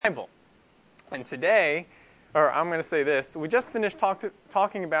Bible. And today, or I'm going to say this, we just finished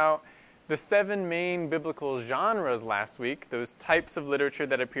talking about the 7 main biblical genres last week, those types of literature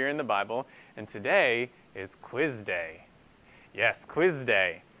that appear in the Bible, and today is quiz day. Yes, quiz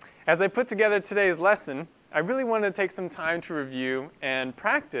day. As I put together today's lesson, I really wanted to take some time to review and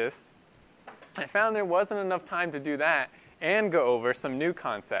practice. I found there wasn't enough time to do that and go over some new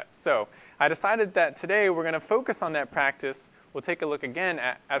concepts. So I decided that today we're going to focus on that practice. We'll take a look again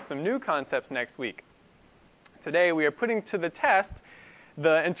at some new concepts next week. Today we are putting to the test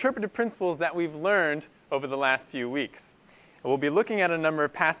the interpretive principles that we've learned over the last few weeks. We'll be looking at a number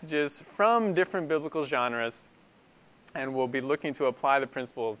of passages from different biblical genres, and we'll be looking to apply the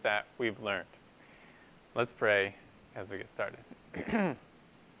principles that we've learned. Let's pray as we get started.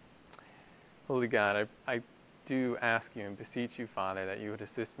 Holy God, I do ask you and beseech you, Father, that you would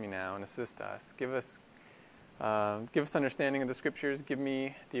assist me now and assist us. Give us understanding of the Scriptures. Give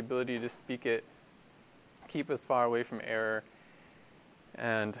me the ability to speak it. Keep us far away from error.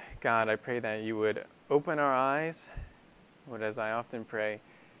 And God, I pray that you would open our eyes, Lord, as I often pray,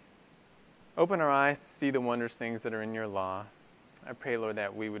 open our eyes to see the wondrous things that are in your law. I pray, Lord,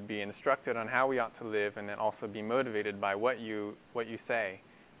 that we would be instructed on how we ought to live and then also be motivated by what you say.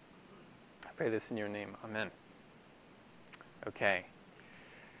 I pray this in your name. Amen. Okay.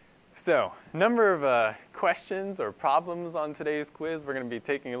 So, a number of questions or problems on today's quiz. We're going to be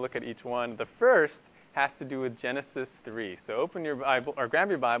taking a look at each one. The first has to do with Genesis 3. So open your Bible, or grab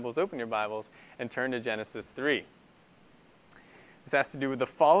your Bibles, open your Bibles, and turn to Genesis 3. This has to do with the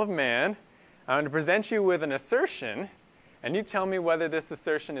fall of man. I'm going to present you with an assertion, and you tell me whether this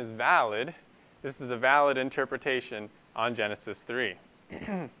assertion is valid. This is a valid interpretation on Genesis 3.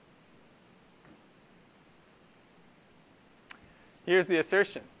 Here's the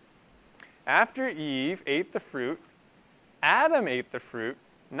assertion. After Eve ate the fruit, Adam ate the fruit,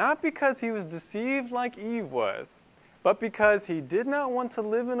 not because he was deceived like Eve was, but because he did not want to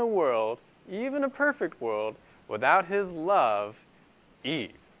live in a world, even a perfect world, without his love,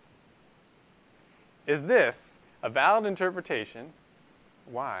 Eve. Is this a valid interpretation?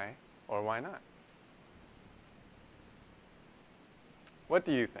 Why or why not? What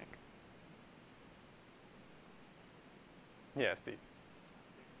do you think? Yeah, Steve.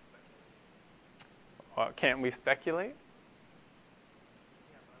 Can't we speculate?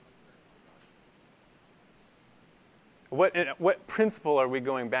 What principle are we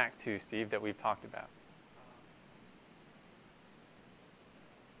going back to, Steve, that we've talked about?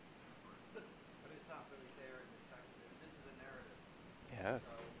 But it's not really there in the text. This is a narrative.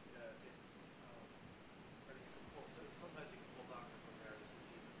 Yes. So sometimes you can pull doctrine from narratives.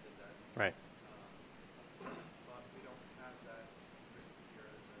 Jesus did that. Right. But we don't have that written here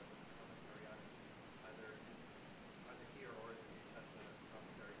as a commentary on it, either here or in the New Testament as a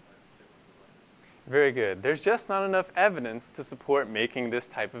commentary by the writers. Very good. There's just not enough evidence to support making this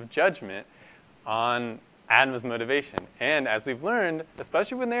type of judgment on Adam's motivation. And as we've learned,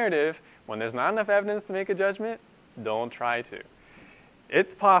 especially with narrative, when there's not enough evidence to make a judgment, don't try to.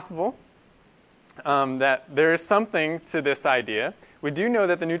 It's possible that there is something to this idea. We do know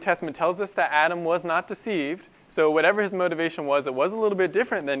that the New Testament tells us that Adam was not deceived. So whatever his motivation was, it was a little bit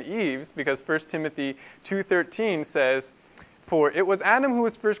different than Eve's, because 1 Timothy 2:13 says, "For it was Adam who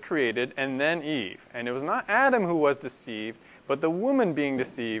was first created, and then Eve. And it was not Adam who was deceived, but the woman being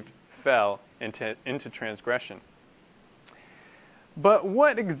deceived fell into transgression." But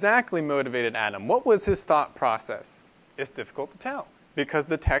what exactly motivated Adam? What was his thought process? It's difficult to tell, because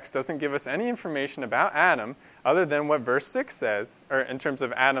the text doesn't give us any information about Adam other than what verse 6 says, or in terms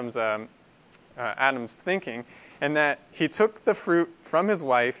of Adam's thinking, and that he took the fruit from his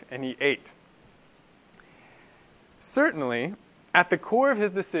wife and he ate. Certainly, at the core of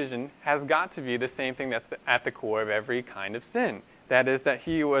his decision has got to be the same thing that's at the core of every kind of sin. That is, that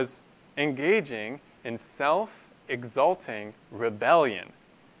he was engaging in self-exalting rebellion.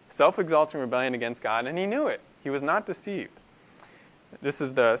 Self-exalting rebellion against God, and he knew it. He was not deceived. This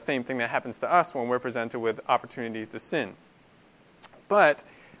is the same thing that happens to us when we're presented with opportunities to sin. But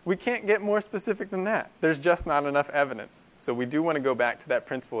we can't get more specific than that. There's just not enough evidence. So we do want to go back to that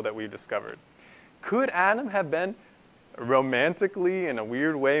principle that we've discovered. Could Adam have been romantically, in a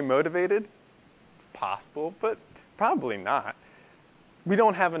weird way, motivated? It's possible, but probably not. We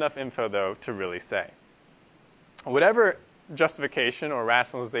don't have enough info, though, to really say. Whatever justification or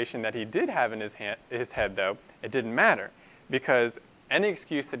rationalization that he did have in his head, though, it didn't matter, because any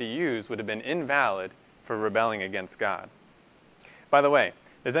excuse that he used would have been invalid for rebelling against God. By the way,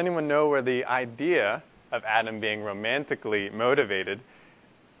 does anyone know where the idea of Adam being romantically motivated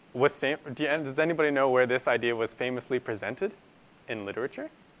does anybody know where this idea was famously presented in literature?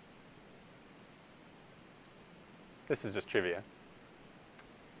 This is just trivia.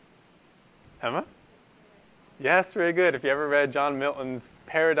 Emma? Yes, very good. If you ever read John Milton's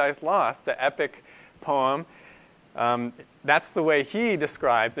Paradise Lost, the epic poem, that's the way he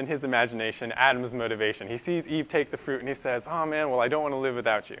describes in his imagination Adam's motivation. He sees Eve take the fruit and he says, oh man, well, I don't want to live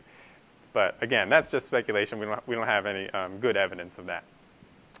without you. But again, that's just speculation. We don't have any good evidence of that.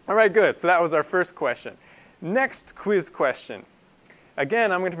 All right, good. So that was our first question. Next quiz question.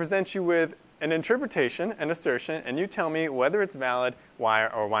 Again, I'm going to present you with an interpretation, an assertion, and you tell me whether it's valid, why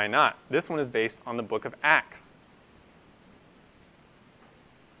or why not. This one is based on the book of Acts.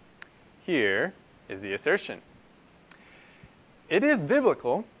 Here is the assertion. It is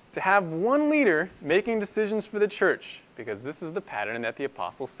biblical to have one leader making decisions for the church, because this is the pattern that the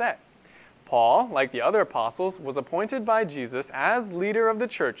apostles set. Paul, like the other apostles, was appointed by Jesus as leader of the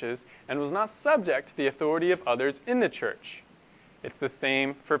churches and was not subject to the authority of others in the church. It's the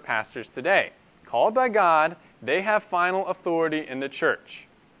same for pastors today. Called by God, they have final authority in the church.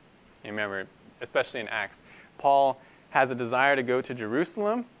 You remember, especially in Acts, Paul has a desire to go to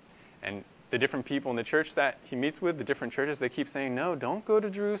Jerusalem, and the different people in the church that he meets with, the different churches, they keep saying, no, don't go to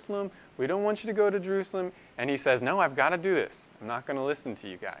Jerusalem. We don't want you to go to Jerusalem. And he says, no, I've got to do this. I'm not going to listen to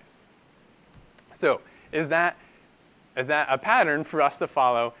you guys. So, is that a pattern for us to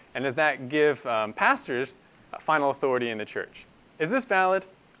follow, and does that give pastors final authority in the church? Is this valid?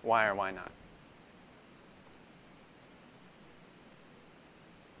 Why or why not?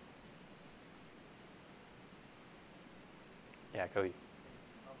 Yeah, Khalid.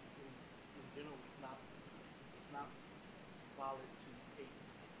 In general, it's not valid to take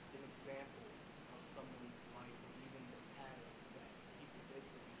an example of someone's life or even the pattern that people did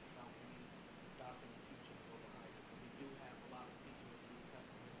without any doctrine and teaching or behind it. But we do have a lot of teaching in the New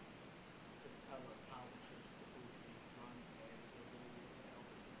Testament to tell us how the church is supposed to be run and the role of the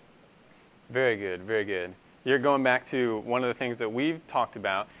elders. Very good, very good. You're going back to one of the things that we've talked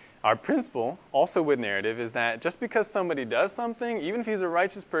about. Our principle, also with narrative, is that just because somebody does something, even if he's a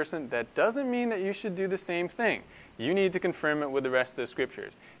righteous person, that doesn't mean that you should do the same thing. You need to confirm it with the rest of the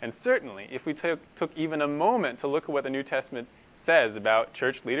scriptures. And certainly, if we took even a moment to look at what the New Testament says about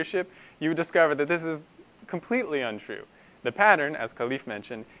church leadership, you would discover that this is completely untrue. The pattern, as Khalif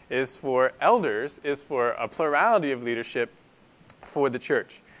mentioned, is for elders, is for a plurality of leadership for the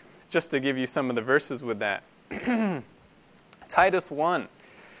church. Just to give you some of the verses with that. Titus 1,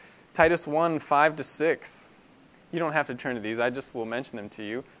 5-6. You don't have to turn to these. I just will mention them to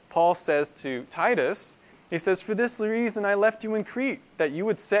you. Paul says to Titus, he says, for this reason I left you in Crete, that you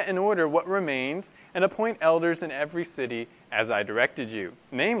would set in order what remains and appoint elders in every city as I directed you.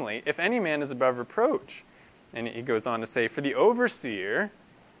 Namely, if any man is above reproach. And he goes on to say, for the overseer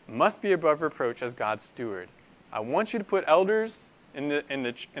must be above reproach as God's steward. I want you to put elders in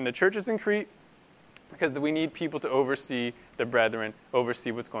the churches in Crete, because we need people to oversee the brethren,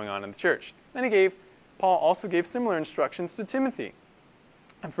 oversee what's going on in the church. Then Paul also gave similar instructions to Timothy.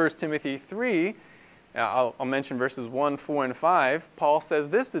 In 1 Timothy 3, I'll mention verses 1, 4, and 5. Paul says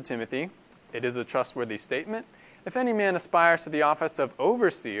this to Timothy, it is a trustworthy statement. If any man aspires to the office of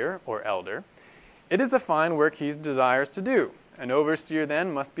overseer or elder, it is a fine work he desires to do. An overseer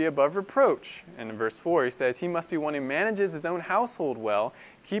then must be above reproach. And in verse 4 he says, he must be one who manages his own household well,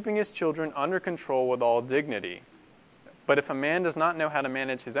 keeping his children under control with all dignity. But if a man does not know how to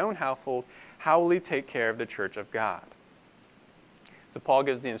manage his own household, how will he take care of the church of God? So Paul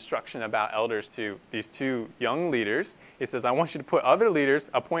gives the instruction about elders to these two young leaders. He says, I want you to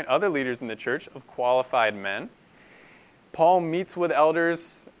appoint other leaders in the church of qualified men. Paul meets with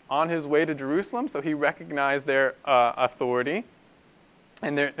elders on his way to Jerusalem, so he recognized their authority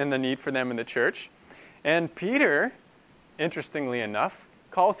and the need for them in the church. And Peter, interestingly enough,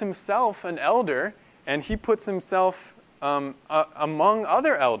 calls himself an elder, and he puts himself among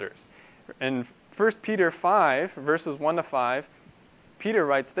other elders. In 1 Peter 5, verses 1-5, Peter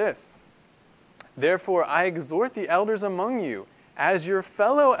writes this, therefore I exhort the elders among you, as your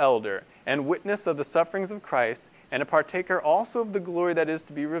fellow elder and witness of the sufferings of Christ, and a partaker also of the glory that is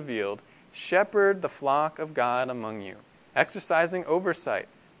to be revealed, shepherd the flock of God among you, exercising oversight,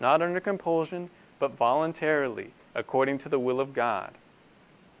 not under compulsion, but voluntarily, according to the will of God.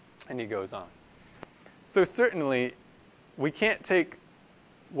 And he goes on. So certainly, we can't take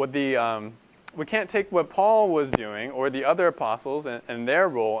what Paul was doing or the other apostles and their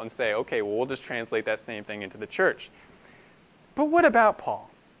role and say, okay, well, we'll just translate that same thing into the church. But what about Paul?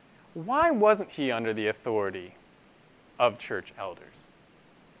 Why wasn't he under the authority of church elders?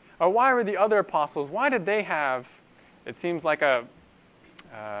 Or why were the other apostles, why did they have, it seems like a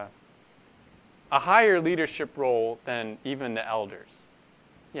higher leadership role than even the elders?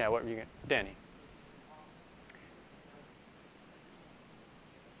 Yeah, what were you going to, Danny?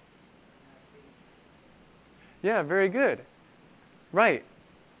 Yeah, very good. Right.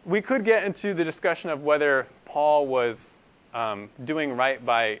 We could get into the discussion of whether Paul was doing right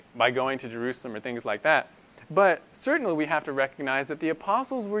by going to Jerusalem or things like that. But certainly we have to recognize that the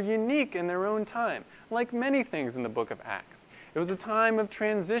apostles were unique in their own time, like many things in the book of Acts. It was a time of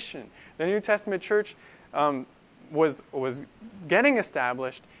transition. The New Testament church was getting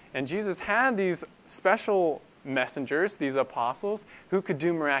established, and Jesus had these special messengers, these apostles, who could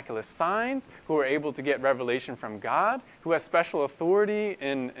do miraculous signs, who were able to get revelation from God, who had special authority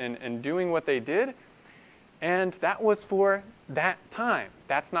in doing what they did. And that was for that time.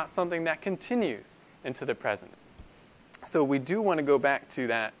 That's not something that continues into the present. So we do want to go back to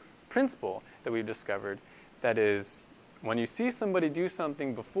that principle that we've discovered. That is, when you see somebody do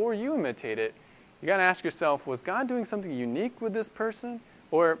something before you imitate it, you got to ask yourself, was God doing something unique with this person?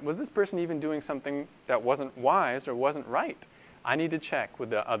 Or was this person even doing something that wasn't wise or wasn't right? I need to check with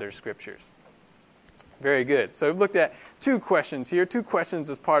the other scriptures. Very good. So we've looked at 2 questions here, 2 questions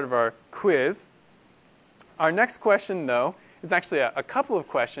as part of our quiz. Our next question, though, is actually a couple of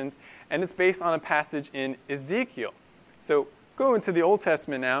questions, and it's based on a passage in Ezekiel. So go into the Old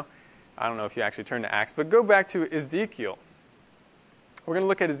Testament now. I don't know if you actually turn to Acts, but go back to Ezekiel. We're going to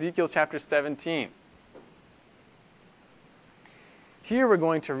look at Ezekiel chapter 17. Here we're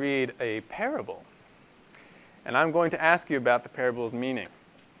going to read a parable, and I'm going to ask you about the parable's meaning.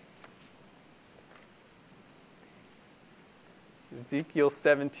 Ezekiel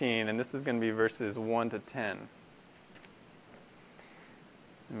 17, and this is going to be verses 1 to 10.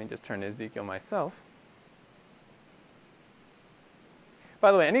 Let me just turn to Ezekiel myself.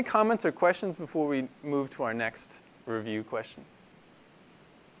 By the way, any comments or questions before we move to our next review question?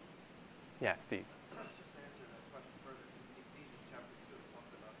 Yeah, Steve. Let's just answer that question further. In Ephesians chapter 2, it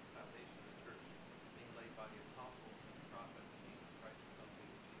talks about the foundation of the church being laid by the apostles and the prophets, Jesus Christ himself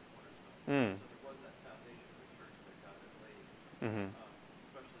being the chief cornerstone. So there was that foundation of the church that God had laid,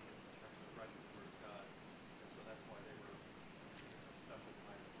 especially in terms of writing the Word of God. And so that's why they were special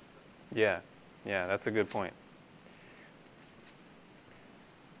titles. Yeah, that's a good point.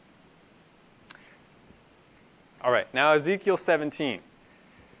 All right, now Ezekiel 17.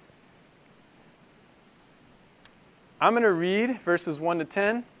 I'm going to read verses 1 to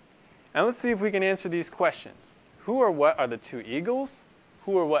 10, and let's see if we can answer these questions. Who or what are the 2 eagles?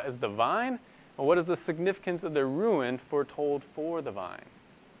 Who or what is the vine? And what is the significance of the ruin foretold for the vine?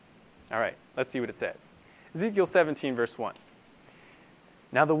 All right, let's see what it says. Ezekiel 17, verse 1.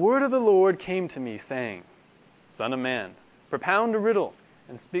 Now the word of the Lord came to me, saying, Son of man, propound a riddle,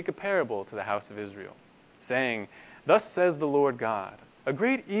 and speak a parable to the house of Israel, saying, Thus says the Lord God, a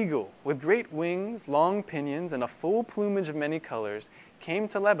great eagle with great wings, long pinions, and a full plumage of many colors came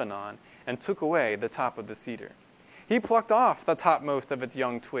to Lebanon and took away the top of the cedar. He plucked off the topmost of its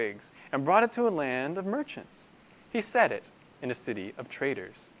young twigs and brought it to a land of merchants. He set it in a city of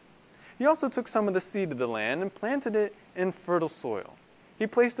traders. He also took some of the seed of the land and planted it in fertile soil. He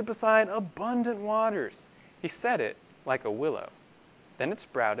placed it beside abundant waters. He set it like a willow. Then it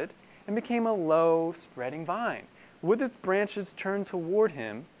sprouted and became a low, spreading vine, with its branches turned toward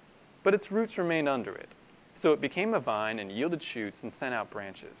him, but its roots remained under it. So it became a vine and yielded shoots and sent out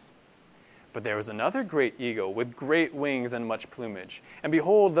branches. But there was another great eagle with great wings and much plumage. And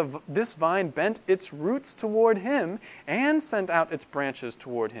behold, this vine bent its roots toward him and sent out its branches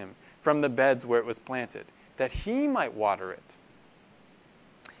toward him from the beds where it was planted, that he might water it.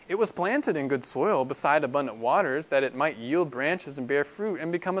 It was planted in good soil beside abundant waters, that it might yield branches and bear fruit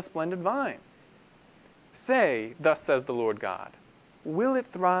and become a splendid vine. Say, thus says the Lord God, will it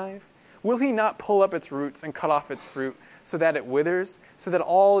thrive? Will he not pull up its roots and cut off its fruit, so that it withers, so that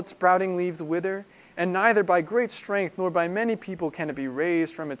all its sprouting leaves wither? And neither by great strength nor by many people can it be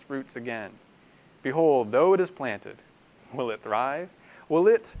raised from its roots again. Behold, though it is planted, will it thrive? Will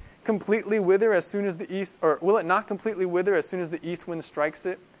it completely wither as soon as the east, or will it not completely wither as soon as the east wind strikes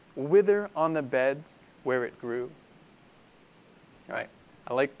it? Wither on the beds where it grew? All right,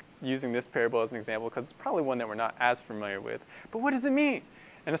 I like using this parable as an example because it's probably one that we're not as familiar with. But what does it mean?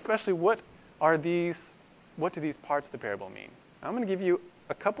 And especially, what do these parts of the parable mean? I'm going to give you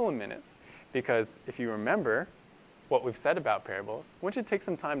a couple of minutes because if you remember what we've said about parables, I want you to take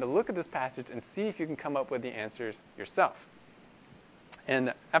some time to look at this passage and see if you can come up with the answers yourself.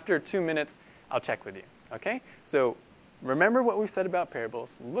 And after 2 minutes, I'll check with you. Okay? So remember what we've said about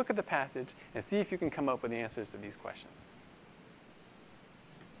parables, look at the passage, and see if you can come up with the answers to these questions.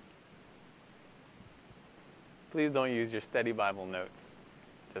 Please don't use your study Bible notes.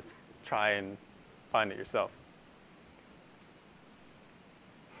 Just try and find it yourself.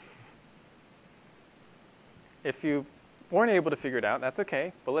 If you weren't able to figure it out, that's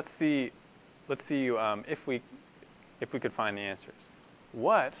okay. But let's see let's see if we could find the answers.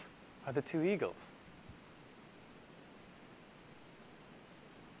 What are the two eagles?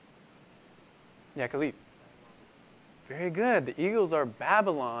 Yeah, Khalid. Very good. The eagles are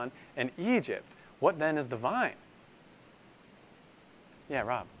Babylon and Egypt. What then is the vine? Yeah,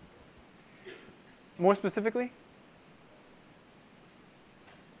 Rob. More specifically?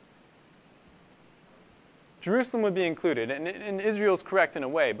 Jerusalem would be included, and Israel's correct in a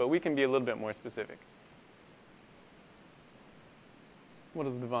way, but we can be a little bit more specific. What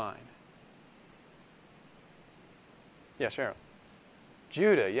is the vine? Yeah, Cheryl.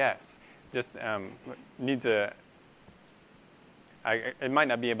 Judah, yes. Just need to... it might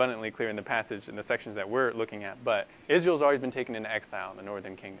not be abundantly clear in the passage, in the sections that we're looking at, but Israel's always been taken into exile in the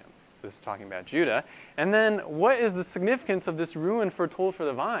northern kingdom. So this is talking about Judah. And then what is the significance of this ruin foretold for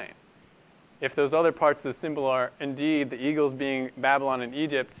the vine? If those other parts of the symbol are indeed the eagles being Babylon and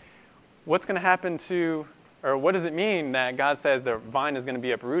Egypt, what's going to happen to, or what does it mean that God says the vine is going to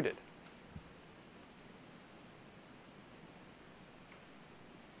be uprooted?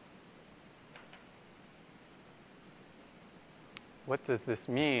 What does this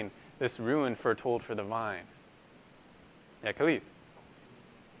mean, this ruin foretold for the vine? Yeah, Khalid.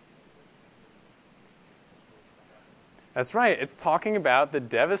 That's right. It's talking about the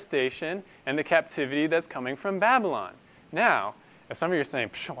devastation and the captivity that's coming from Babylon. Now, if some of you are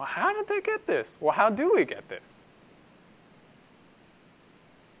saying, well, how did they get this? Well, how do we get this?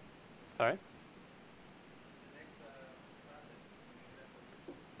 Sorry?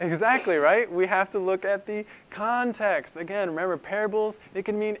 Exactly, right? We have to look at the context. Again, remember, parables, it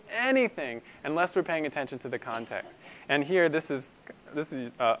can mean anything unless we're paying attention to the context. And here, it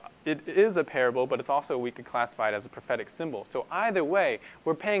is a parable, but it's also, we could classify it as a prophetic symbol. So either way,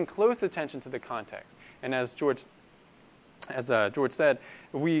 we're paying close attention to the context. And as George said,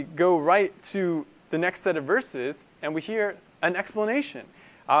 we go right to the next set of verses, and we hear an explanation.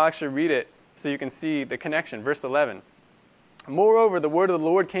 I'll actually read it so you can see the connection. Verse 11. Moreover, the word of the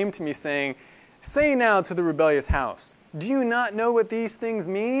Lord came to me, saying, Say now to the rebellious house, do you not know what these things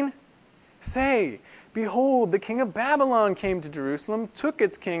mean? Say, Behold, the king of Babylon came to Jerusalem, took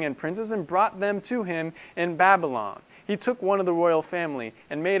its king and princes, and brought them to him in Babylon. He took one of the royal family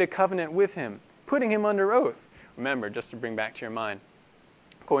and made a covenant with him, putting him under oath. Remember, just to bring back to your mind,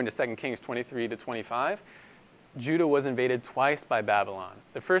 according to 2 Kings 23 to 25, Judah was invaded twice by Babylon.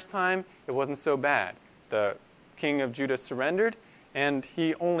 The first time, it wasn't so bad. The king of Judah surrendered, and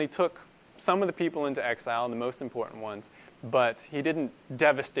he only took some of the people into exile, the most important ones, but he didn't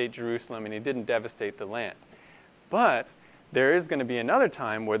devastate Jerusalem, and he didn't devastate the land. But there is going to be another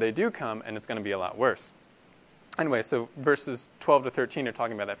time where they do come, and it's going to be a lot worse. Anyway, so verses 12 to 13 are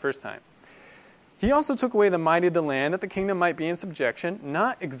talking about that first time. He also took away the mighty of the land, that the kingdom might be in subjection,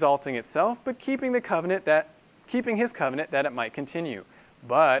 not exalting itself, but keeping his covenant that it might continue.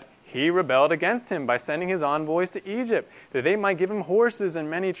 But he rebelled against him by sending his envoys to Egypt, that they might give him horses and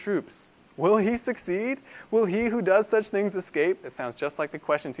many troops. Will he succeed? Will he who does such things escape? That sounds just like the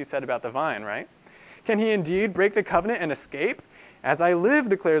questions he said about the vine, right? Can he indeed break the covenant and escape? As I live,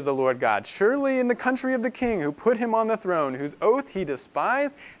 declares the Lord God, surely in the country of the king who put him on the throne, whose oath he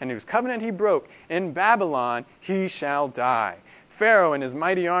despised and whose covenant he broke, in Babylon he shall die. Pharaoh and his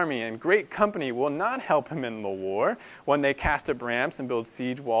mighty army and great company will not help him in the war, when they cast up ramps and build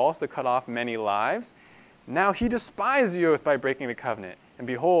siege walls to cut off many lives. Now he despised the oath by breaking the covenant. And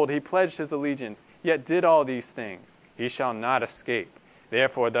behold, he pledged his allegiance, yet did all these things. He shall not escape.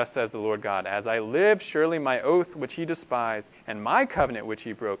 Therefore, thus says the Lord God, as I live, surely my oath which he despised, and my covenant which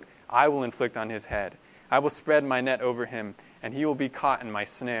he broke, I will inflict on his head. I will spread my net over him, and he will be caught in my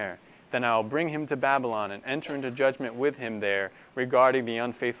snare. Then I will bring him to Babylon, and enter into judgment with him there, regarding the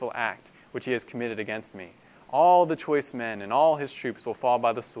unfaithful act which he has committed against me. All the choice men and all his troops will fall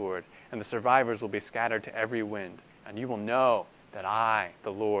by the sword, and the survivors will be scattered to every wind. And you will know that I,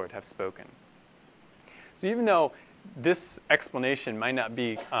 the Lord, have spoken. So even though this explanation might not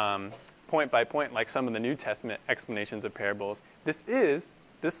be point by point like some of the New Testament explanations of parables, these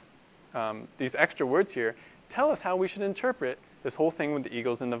extra words here tell us how we should interpret this whole thing with the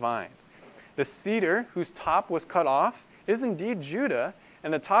eagles and the vines. The cedar whose top was cut off is indeed Judah,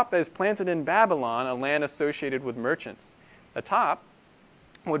 and the top that is planted in Babylon, a land associated with merchants. The top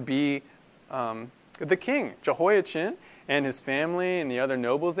would be the king, Jehoiachin, and his family and the other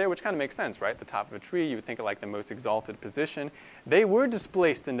nobles there, which kind of makes sense, right? The top of a tree, you would think of like the most exalted position. They were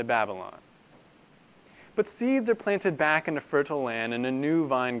displaced into Babylon. But seeds are planted back into fertile land, and a new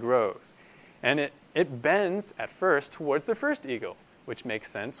vine grows. And it bends at first towards the first eagle, which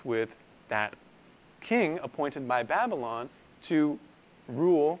makes sense with that king appointed by Babylon to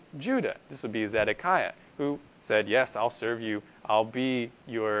rule Judah. This would be Zedekiah, who said, yes, I'll serve you. I'll be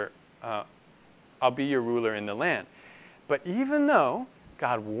your ruler in the land. But even though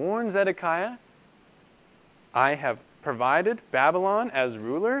God warned Zedekiah, I have provided Babylon as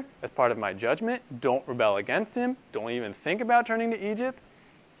ruler, as part of my judgment. Don't rebel against him. Don't even think about turning to Egypt.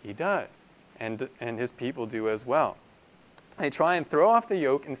 He does, and his people do as well. They try and throw off the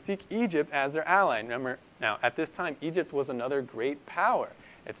yoke and seek Egypt as their ally. Remember, now at this time, Egypt was another great power.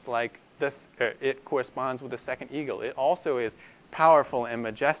 It's like this. It corresponds with the second eagle. It also is powerful and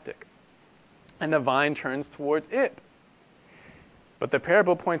majestic. And the vine turns towards it. But the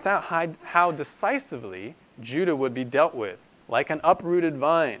parable points out how decisively Judah would be dealt with, like an uprooted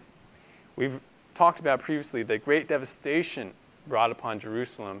vine. We've talked about previously the great devastation brought upon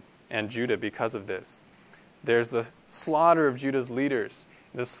Jerusalem and Judah because of this. There's the slaughter of Judah's leaders,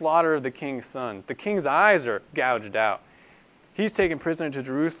 the slaughter of the king's sons. The king's eyes are gouged out. He's taken prisoner to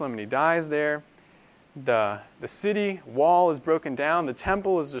Jerusalem and he dies there. The city wall is broken down. The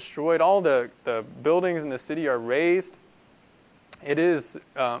temple is destroyed. All the buildings in the city are razed. It is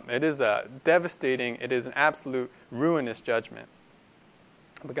a devastating, it is an absolute ruinous judgment.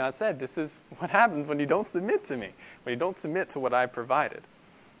 But God said, this is what happens when you don't submit to me, when you don't submit to what I provided.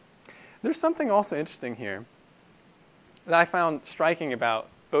 There's something also interesting here that I found striking about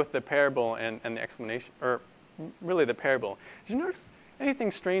both the parable and the explanation, or really the parable. Did you notice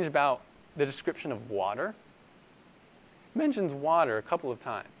anything strange about the description of water? It mentions water a couple of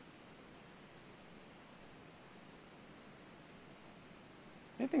times.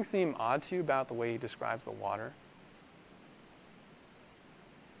 Anything seem odd to you about the way he describes the water?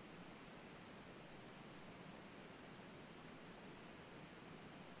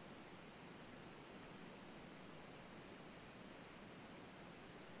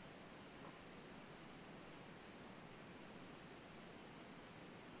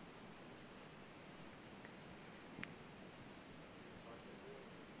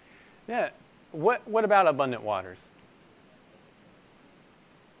 Yeah. What about abundant waters?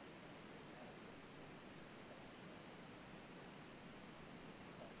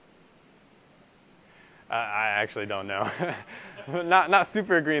 I actually don't know. Not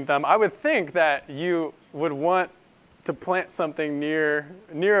super green thumb. I would think that you would want to plant something near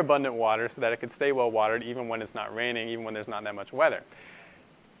abundant water so that it could stay well watered even when it's not raining, even when there's not that much weather.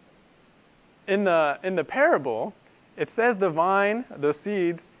 In the parable, it says the vine, the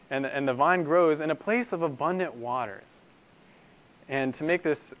seeds, and the vine grows in a place of abundant waters. And to make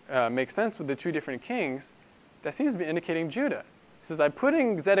this make sense with the two different kings, that seems to be indicating Judah. It says, I'm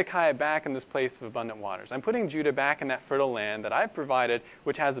putting Zedekiah back in this place of abundant waters. I'm putting Judah back in that fertile land that I've provided,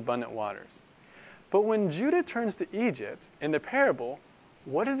 which has abundant waters. But when Judah turns to Egypt, in the parable,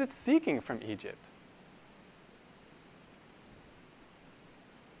 what is it seeking from Egypt?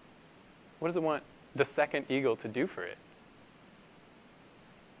 What does it want the second eagle to do for it?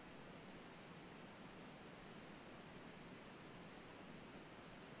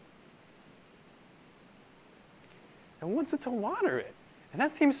 It wants it to water it. And that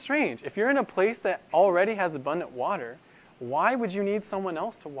seems strange. If you're in a place that already has abundant water, why would you need someone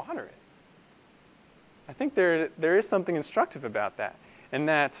else to water it? I think there is something instructive about that. And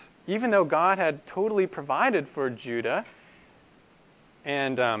that even though God had totally provided for Judah,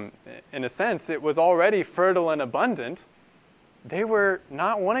 and in a sense it was already fertile and abundant, they were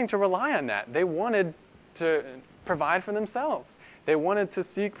not wanting to rely on that. They wanted to provide for themselves. They wanted to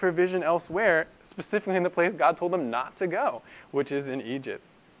seek provision elsewhere, specifically in the place God told them not to go, which is in Egypt.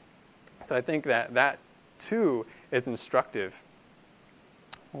 So I think that too is instructive.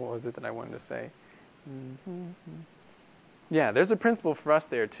 What was it that I wanted to say? Yeah, there's a principle for us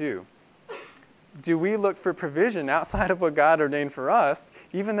there too. Do we look for provision outside of what God ordained for us,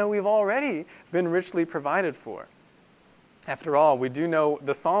 even though we've already been richly provided for? After all, we do know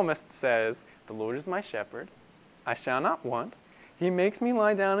the psalmist says, "The Lord is my shepherd, I shall not want. He makes me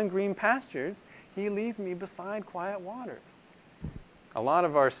lie down in green pastures. He leads me beside quiet waters." A lot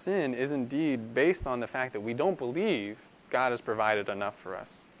of our sin is indeed based on the fact that we don't believe God has provided enough for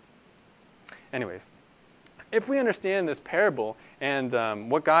us. Anyways, if we understand this parable and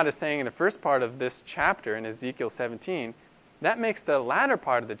what God is saying in the first part of this chapter in Ezekiel 17, that makes the latter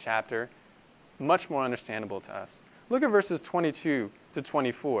part of the chapter much more understandable to us. Look at verses 22 to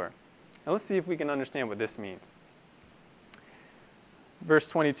 24. Now let's see if we can understand what this means. Verse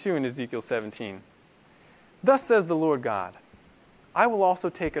 22 in Ezekiel 17. Thus says the Lord God, I will also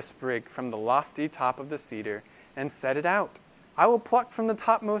take a sprig from the lofty top of the cedar and set it out. I will pluck from the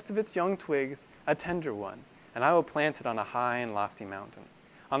topmost of its young twigs a tender one, and I will plant it on a high and lofty mountain.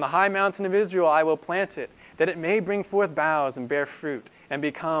 On the high mountain of Israel I will plant it, that it may bring forth boughs and bear fruit, and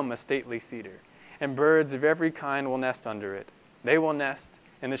become a stately cedar, and birds of every kind will nest under it. They will nest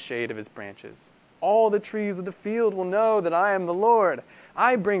in the shade of its branches. All the trees of the field will know that I am the Lord.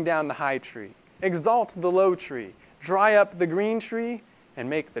 I bring down the high tree, exalt the low tree, dry up the green tree, and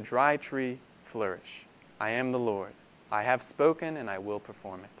make the dry tree flourish. I am the Lord. I have spoken, and I will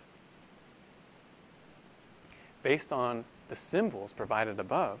perform it. Based on the symbols provided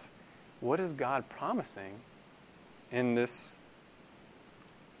above, what is God promising in this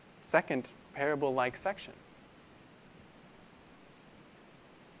second parable-like section?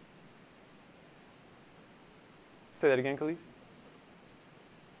 Say that again, Khalif.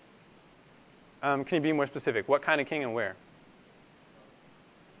 Can you be more specific? What kind of king and where?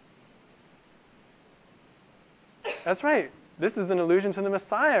 That's right. This is an allusion to the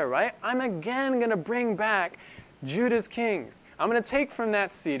Messiah, right? I'm again going to bring back Judah's kings. I'm going to take from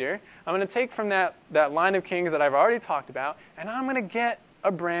that cedar, I'm going to take from that line of kings that I've already talked about, and I'm going to get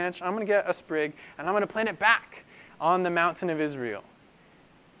a branch, I'm going to get a sprig, and I'm going to plant it back on the mountain of Israel.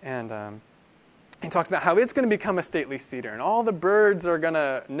 And he talks about how it's going to become a stately cedar, and all the birds are going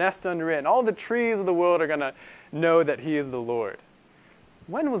to nest under it, and all the trees of the world are going to know that he is the Lord.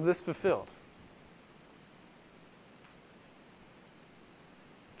 When was this fulfilled?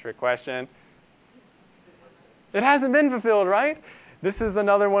 Trick question. It hasn't been fulfilled, right? This is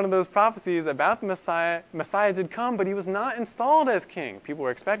another one of those prophecies about the Messiah. Messiah did come, but he was not installed as king. People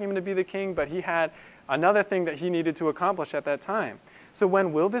were expecting him to be the king, but he had another thing that he needed to accomplish at that time. So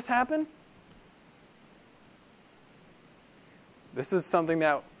when will this happen? This is something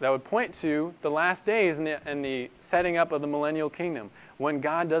that would point to the last days and the setting up of the millennial kingdom, when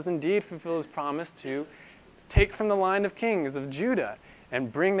God does indeed fulfill his promise to take from the line of kings of Judah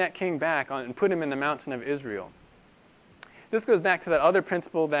and bring that king back and put him in the mountain of Israel. This goes back to that other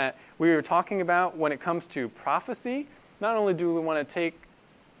principle that we were talking about when it comes to prophecy. Not only do we want to take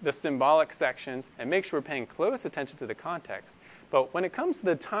the symbolic sections and make sure we're paying close attention to the context, but when it comes to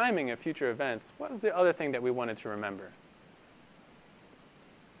the timing of future events, what is the other thing that we wanted to remember?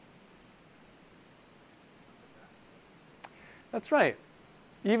 That's right.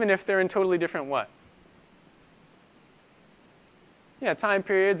 Even if they're in totally different what? Yeah, time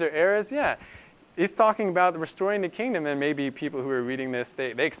periods or eras, yeah. He's talking about restoring the kingdom, and maybe people who are reading this,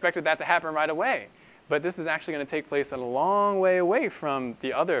 they expected that to happen right away. But this is actually going to take place a long way away from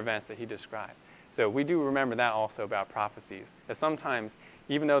the other events that he described. So we do remember that also about prophecies, that sometimes,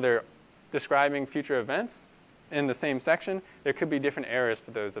 even though they're describing future events in the same section, there could be different eras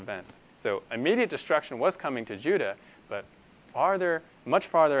for those events. So immediate destruction was coming to Judah, but much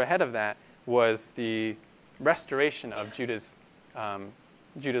farther ahead of that was the restoration of Judah's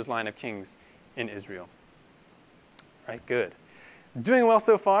line of kings in Israel. Right, good. Doing well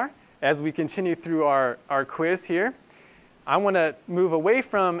so far. As we continue through our quiz here, I want to move away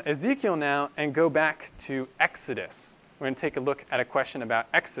from Ezekiel now and go back to Exodus. We're going to take a look at a question about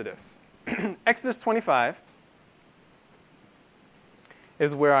Exodus. Exodus 25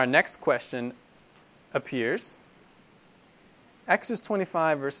 is where our next question appears. Exodus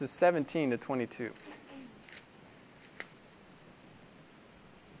 25, verses 17 to 22.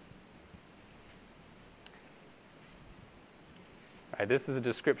 This is a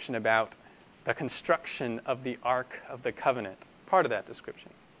description about the construction of the Ark of the Covenant, part of that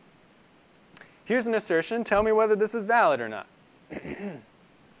description. Here's an assertion. Tell me whether this is valid or not.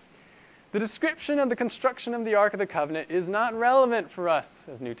 The description of the construction of the Ark of the Covenant is not relevant for us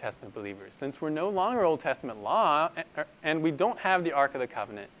as New Testament believers, since we're no longer Old Testament law, and we don't have the Ark of the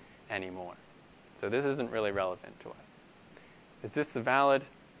Covenant anymore. So this isn't really relevant to us. Is this a valid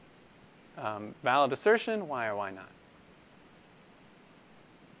assertion? Why or why not?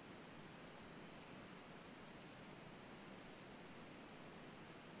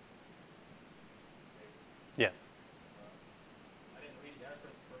 Yes. I didn't read the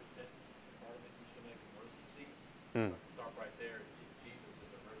first sentence. Part of it used to make a mercy seat. Stop right there. Jesus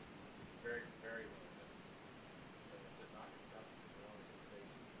is a mercy seat. Very, very relevant. So it's not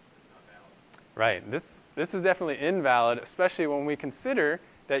valid. Right. This is definitely invalid, especially when we consider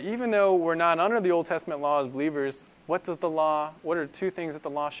that even though we're not under the Old Testament law as believers, what are two things that the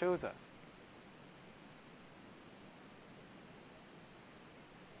law shows us?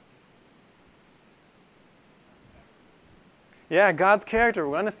 Yeah, God's character.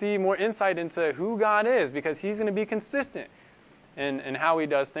 We're going to see more insight into who God is, because he's going to be consistent in how he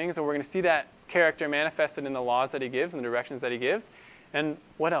does things. And we're going to see that character manifested in the laws that he gives and the directions that he gives. And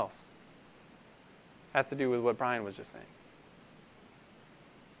what else? Has to do with what Brian was just saying.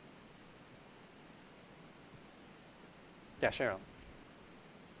 Yeah, Cheryl.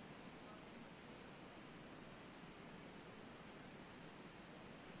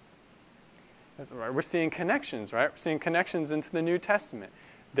 That's right. We're seeing connections, right? We're seeing connections into the New Testament.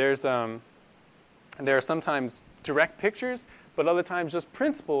 There are sometimes direct pictures, but other times just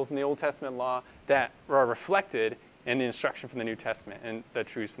principles in the Old Testament law that are reflected in the instruction from the New Testament and the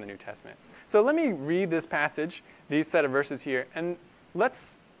truths from the New Testament. So let me read this passage, these set of verses here, and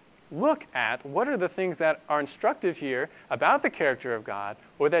let's look at what are the things that are instructive here about the character of God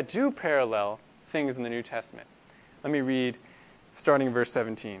or that do parallel things in the New Testament. Let me read starting in verse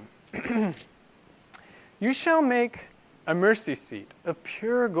 17. You shall make a mercy seat of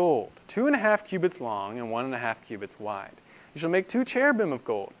pure gold, 2.5 cubits long and 1.5 cubits wide. You shall make 2 cherubim of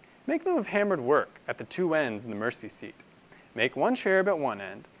gold. Make them of hammered work at the 2 ends of the mercy seat. Make 1 cherub at one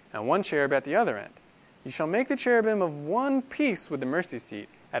end and 1 cherub at the other end. You shall make the cherubim of one piece with the mercy seat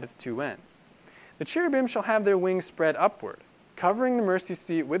at its 2 ends. The cherubim shall have their wings spread upward, covering the mercy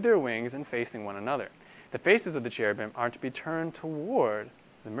seat with their wings and facing one another. The faces of the cherubim are to be turned toward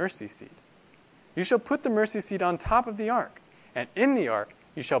the mercy seat. You shall put the mercy seat on top of the ark, and in the ark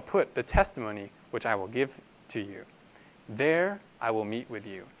you shall put the testimony which I will give to you. There I will meet with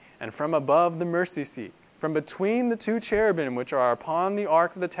you, and from above the mercy seat, from between the 2 cherubim which are upon the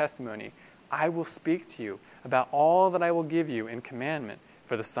ark of the testimony, I will speak to you about all that I will give you in commandment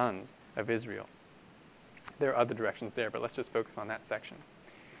for the sons of Israel. There are other directions there, but let's just focus on that section.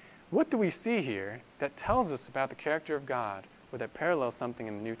 What do we see here that tells us about the character of God or that parallels something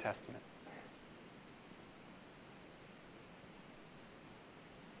in the New Testament?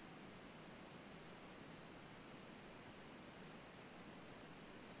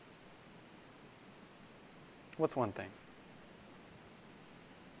 What's one thing?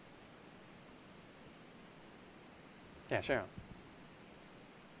 Yeah, Sharon.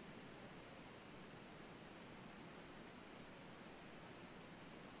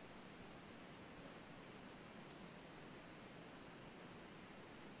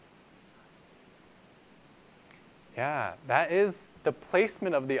 Yeah, that is the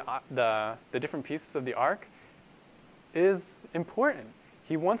placement of the different pieces of the ark is important.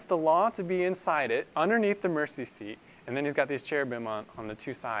 He wants the law to be inside it, underneath the mercy seat, and then he's got these cherubim on the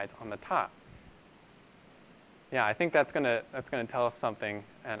 2 sides, on the top. Yeah, I think that's gonna tell us something,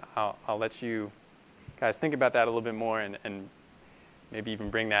 and I'll let you guys think about that a little bit more and maybe even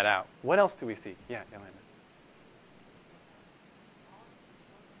bring that out. What else do we see? Yeah, Yolanda.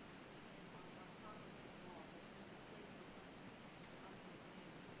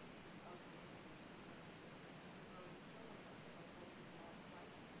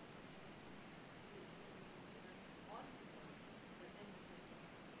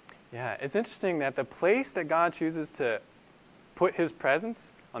 Yeah, it's interesting that the place that God chooses to put his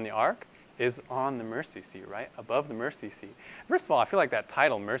presence on the ark is on the mercy seat, right? Above the mercy seat. First of all, I feel like that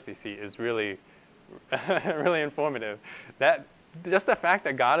title, mercy seat, is really, really informative. That just the fact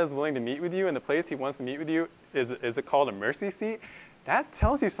that God is willing to meet with you and the place he wants to meet with you is it called a mercy seat? That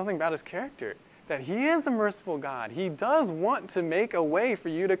tells you something about his character, that he is a merciful God. He does want to make a way for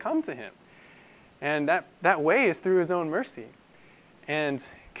you to come to him. And that way is through his own mercy. And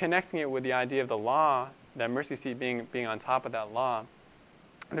connecting it with the idea of the law, that mercy seat being on top of that law,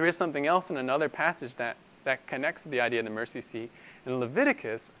 there is something else in another passage that connects with the idea of the mercy seat. In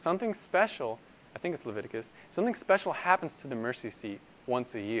Leviticus, something special, I think it's Leviticus, something special happens to the mercy seat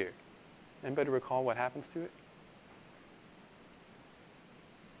once a year. Anybody recall what happens to it?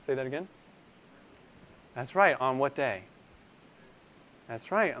 Say that again? That's right, on what day?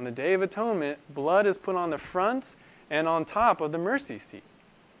 That's right, on the Day of Atonement, blood is put on the front and on top of the mercy seat.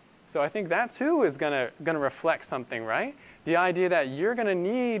 So I think that too is going to reflect something, right? The idea that you're going to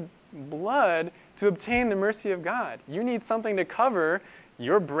need blood to obtain the mercy of God. You need something to cover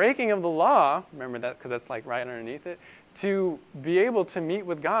your breaking of the law, remember that because that's like right underneath it, to be able to meet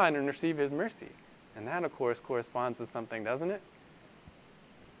with God and receive his mercy. And that, of course, corresponds with something, doesn't it?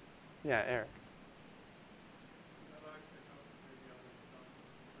 Yeah, Eric.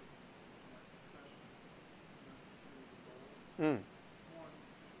 Mm.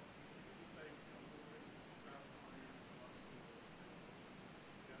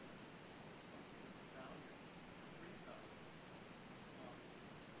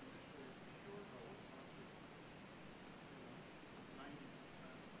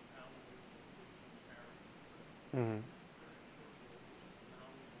 Mm-hmm.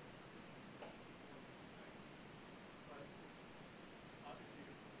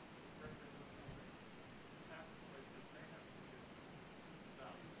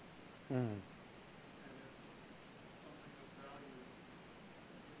 Mm.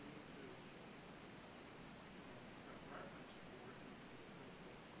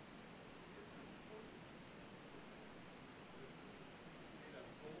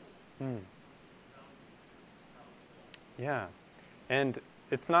 Mm. Yeah. And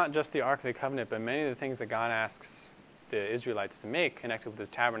it's not just the Ark of the Covenant, but many of the things that God asks the Israelites to make connected with his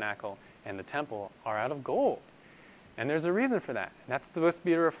tabernacle and the temple are out of gold. And there's a reason for that. And that's supposed to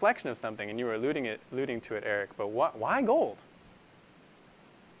be a reflection of something, and you were alluding to it, Eric. But why gold?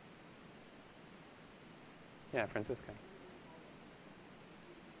 Yeah, Francisco.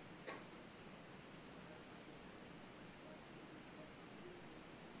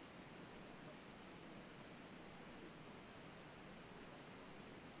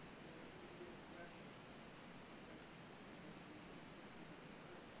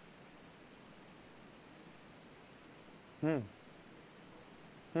 Hmm.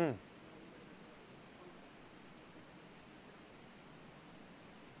 Hmm.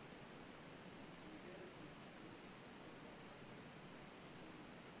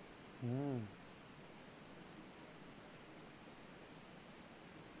 Hmm.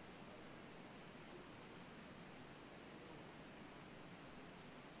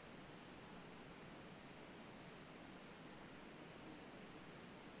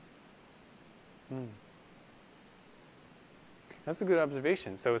 Hmm. That's a good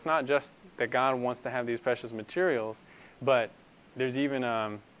observation. So it's not just that God wants to have these precious materials, but there's even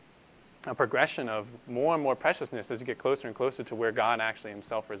a progression of more and more preciousness as you get closer and closer to where God actually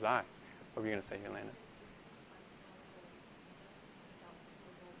himself resides. What were you going to say, Yolanda?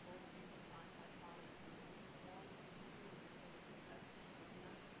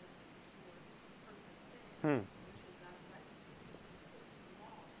 Hmm.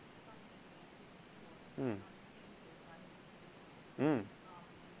 Hmm. Hmm.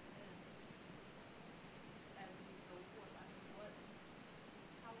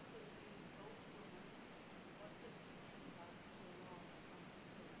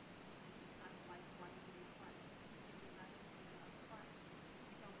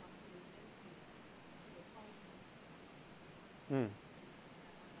 Hmm.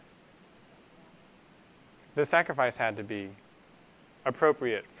 The sacrifice had to be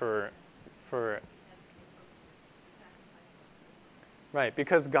appropriate for right,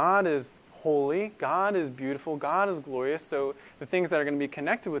 because God is holy, God is beautiful, God is glorious, so the things that are going to be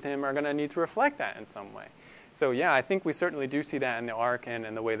connected with him are going to need to reflect that in some way. So yeah, I think we certainly do see that in the ark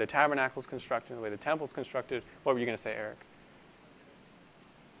and the way the tabernacle is constructed, the way the temple is constructed. What were you going to say, Eric?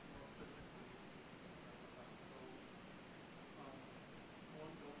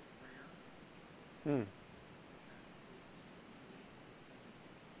 Hmm.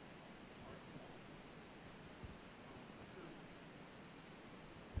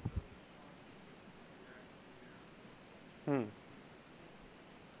 Hmm.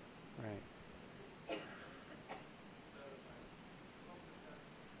 Right.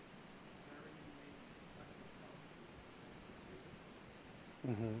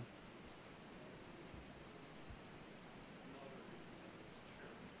 Mm-hmm.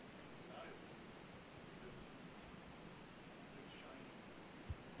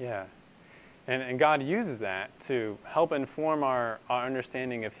 Yeah. And God uses that to help inform our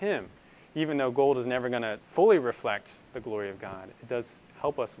understanding of him. Even though gold is never going to fully reflect the glory of God, it does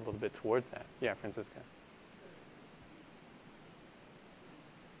help us a little bit towards that. Yeah, Francisca.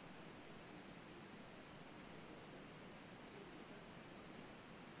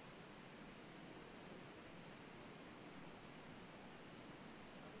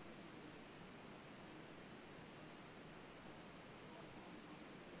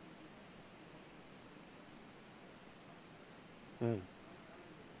 Mm.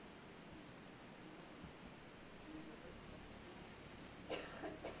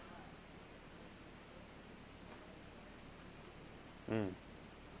 Mm.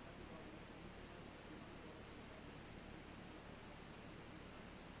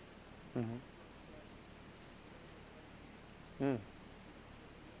 Mm-hmm. Mm.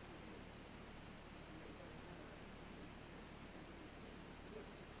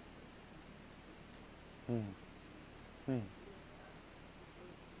 Mm. Mm.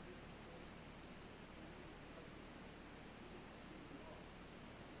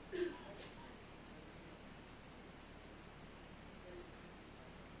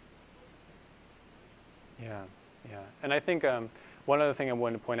 Yeah, yeah. And I think one other thing I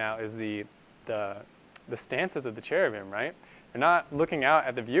wanted to point out is the the stances of the cherubim, right? They're not looking out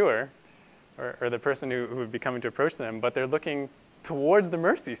at the viewer or the person who would be coming to approach them, but they're looking towards the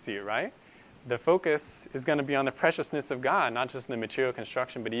mercy seat, right? The focus is going to be on the preciousness of God, not just in the material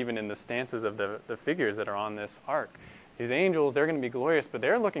construction, but even in the stances of the figures that are on this ark. These angels, they're going to be glorious, but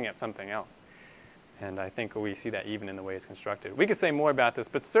they're looking at something else. And I think we see that even in the way it's constructed. We could say more about this,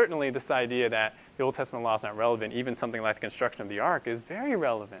 but certainly this idea that the Old Testament law is not relevant, even something like the construction of the ark, is very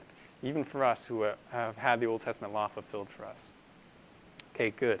relevant. even for us who have had the Old Testament law fulfilled for us.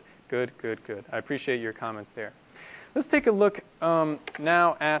 Okay, good. I appreciate your comments there. Let's take a look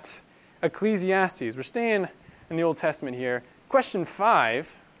now at Ecclesiastes. We're staying in the Old Testament here. Question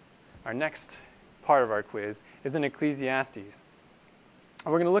 5, our next part of our quiz, is in Ecclesiastes.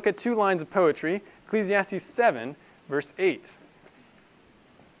 And we're going to look at 2 lines of poetry, Ecclesiastes 7, verse 8.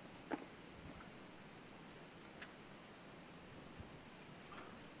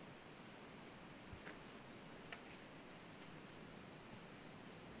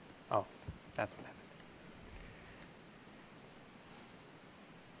 Oh, that's what happened.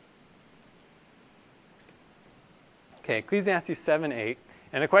 Okay, Ecclesiastes 7, 8.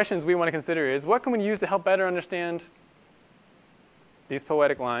 And the questions we want to consider is, what can we use to help better understand these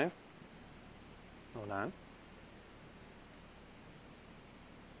poetic lines? Hold on.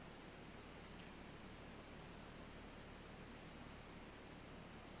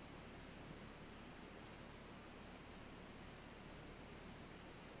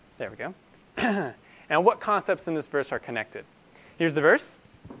 There we go. And what concepts in this verse are connected? Here's the verse.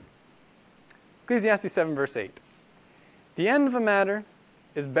 Ecclesiastes 7, verse 8. The end of a matter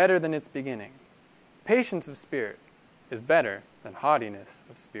is better than its beginning. Patience of spirit is better than haughtiness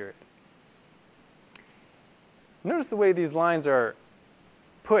of spirit. Notice the way these lines are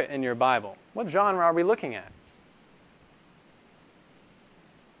put in your Bible. What genre are we looking at?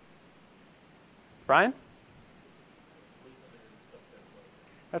 Brian?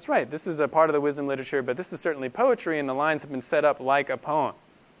 That's right. This is a part of the wisdom literature, but this is certainly poetry, and the lines have been set up like a poem.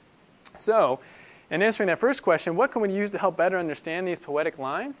 So, in answering that first question, what can we use to help better understand these poetic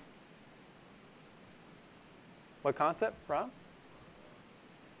lines? What concept, Rob?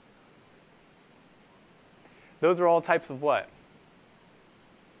 Those are all types of what?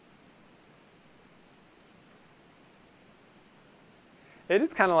 It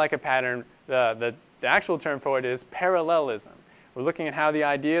is kind of like a pattern. The actual term for it is parallelism. We're looking at how the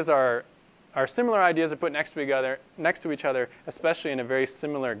ideas are similar ideas are put next to each other, especially in a very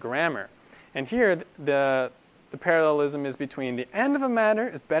similar grammar. And here, the parallelism is between the end of a matter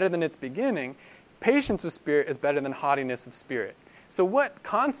is better than its beginning, patience of spirit is better than haughtiness of spirit. So what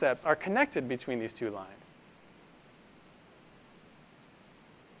concepts are connected between these 2 lines?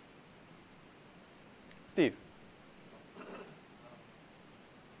 Steve?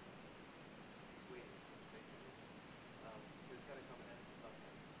 There's got to come an end to something.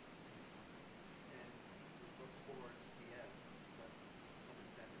 And we look towards the end, but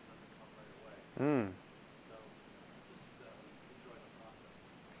understand it doesn't come right away. So just enjoy the process.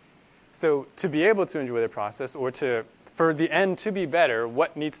 So to be able to enjoy the process, or for the end to be better,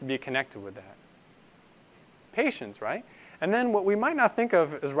 what needs to be connected with that? Patience, right? And then what we might not think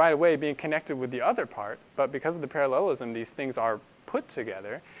of as right away being connected with the other part, but because of the parallelism, these things are put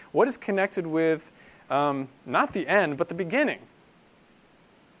together. What is connected with not the end, but the beginning?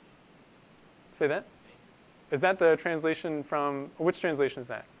 Say that? Is that the translation from, which translation is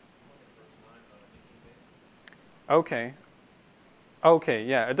that? Okay,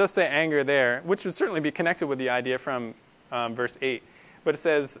 yeah, it does say anger there, which would certainly be connected with the idea from verse 8. But it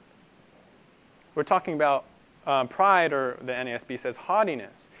says, we're talking about pride, or the NASB says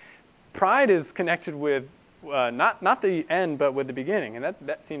haughtiness. Pride is connected with not the end, but with the beginning, and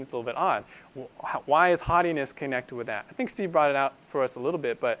that seems a little bit odd. Why is haughtiness connected with that? I think Steve brought it out for us a little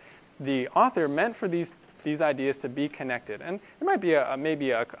bit, but the author meant for these ideas to be connected. And there might be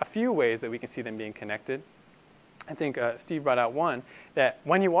maybe a few ways that we can see them being connected. I think Steve brought out one, that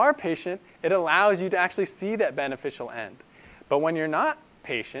when you are patient, it allows you to actually see that beneficial end. But when you're not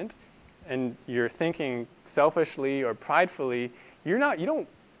patient, and you're thinking selfishly or pridefully, you don't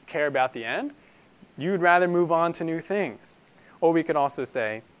care about the end. You'd rather move on to new things. Or we could also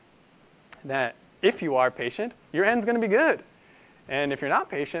say that if you are patient, your end's going to be good. And if you're not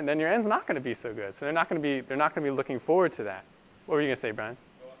patient, then your end's not going to be so good. So they're not going to be looking forward to that. What were you going to say, Brian?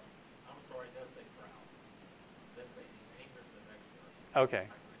 Well, I'm sorry, it does say proud. It does say in anger to the next verse. Okay.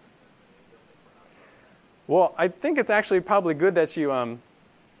 Well, I think it's actually probably good that you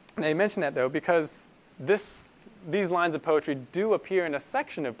mentioned that, though, because these lines of poetry do appear in a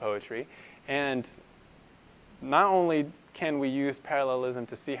section of poetry, and not only can we use parallelism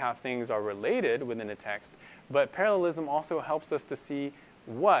to see how things are related within a text, but parallelism also helps us to see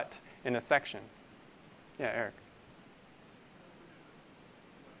what in a section. Yeah, Eric.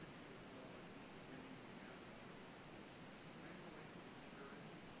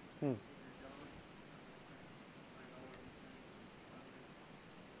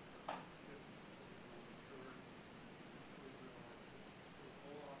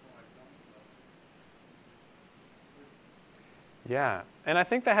 Yeah, and I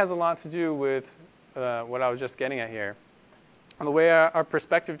think that has a lot to do with what I was just getting at here. The way our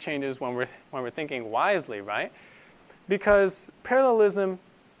perspective changes when we're thinking wisely, right? Because parallelism,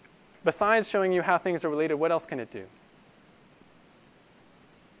 besides showing you how things are related, what else can it do?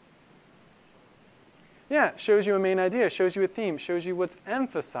 Yeah, it shows you a main idea, shows you a theme, shows you what's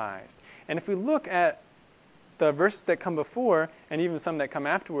emphasized. And if we look at the verses that come before, and even some that come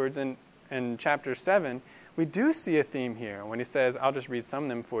afterwards in chapter 7, we do see a theme here when he says, I'll just read some of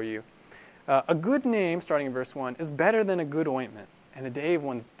them for you. A good name, starting in verse 1, is better than a good ointment, and the day of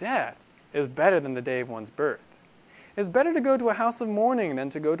one's death is better than the day of one's birth. It is better to go to a house of mourning than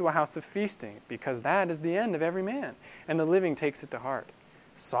to go to a house of feasting, because that is the end of every man, and the living takes it to heart.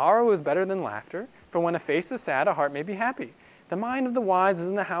 Sorrow is better than laughter, for when a face is sad, a heart may be happy. The mind of the wise is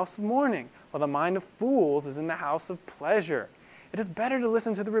in the house of mourning, while the mind of fools is in the house of pleasure. It is better to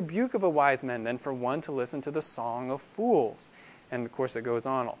listen to the rebuke of a wise man than for one to listen to the song of fools. And of course it goes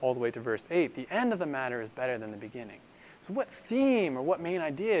on all the way to verse 8. The end of the matter is better than the beginning. So what theme or what main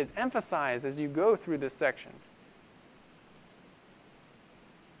idea is emphasized as you go through this section?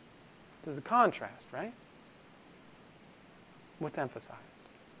 There's a contrast, right? What's emphasized?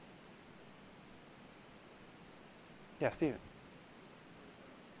 Yeah, Stephen.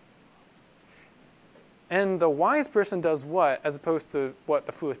 And the wise person does what as opposed to what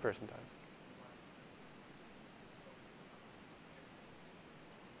the foolish person does?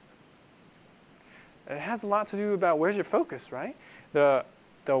 It has a lot to do about where's your focus, right? The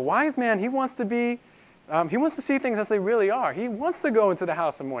wise man, he wants to see things as they really are. He wants to go into the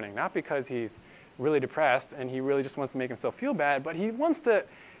house of mourning, not because he's really depressed and he really just wants to make himself feel bad, but he wants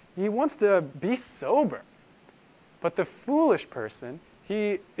to be sober. But the foolish person,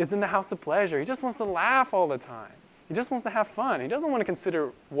 he is in the house of pleasure. He just wants to laugh all the time. He just wants to have fun. He doesn't want to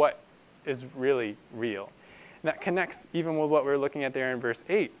consider what is really real. And that connects even with what we were looking at there in verse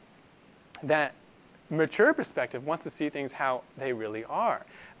 8. That mature perspective wants to see things how they really are.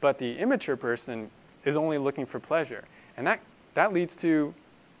 But the immature person is only looking for pleasure. And that leads to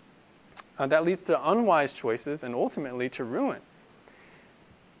unwise choices and ultimately to ruin.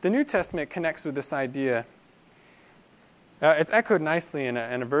 The New Testament connects with this idea. It's echoed nicely in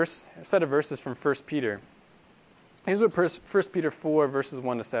a set of verses from 1 Peter. Here's what 1 Peter 4, verses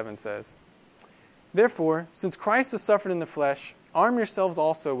 1 to 7 says. Therefore, since Christ has suffered in the flesh, arm yourselves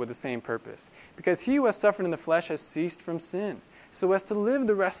also with the same purpose, because he who has suffered in the flesh has ceased from sin, so as to live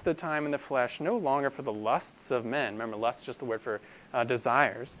the rest of the time in the flesh, no longer for the lusts of men. Remember, lust is just the word for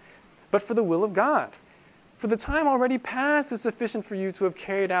desires, but for the will of God. For the time already past is sufficient for you to have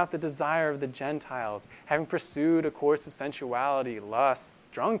carried out the desire of the Gentiles, having pursued a course of sensuality, lusts,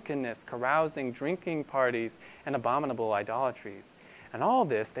 drunkenness, carousing, drinking parties, and abominable idolatries. And all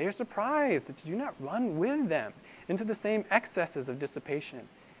this, they are surprised that you do not run with them into the same excesses of dissipation,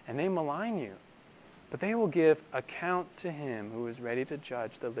 and they malign you. But they will give account to him who is ready to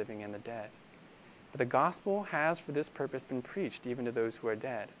judge the living and the dead. For the gospel has for this purpose been preached even to those who are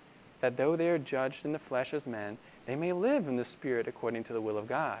dead, that though they are judged in the flesh as men, they may live in the Spirit according to the will of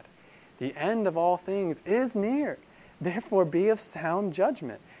God. The end of all things is near. Therefore be of sound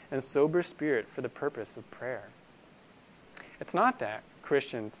judgment and sober spirit for the purpose of prayer. It's not that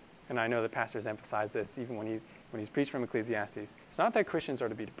Christians, and I know the pastors emphasize this even when he's preached from Ecclesiastes, it's not that Christians are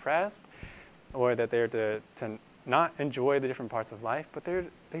to be depressed or that they're to not enjoy the different parts of life, but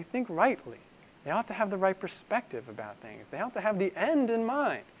they think rightly. They ought to have the right perspective about things. They ought to have the end in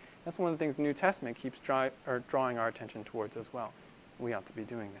mind. That's one of the things the New Testament keeps drawing our attention towards as well. We ought to be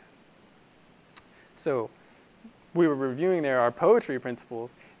doing that. So we were reviewing there our poetry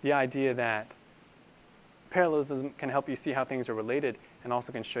principles, the idea that parallelism can help you see how things are related and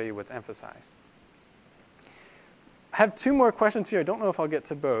also can show you what's emphasized. I have two more questions here. I don't know if I'll get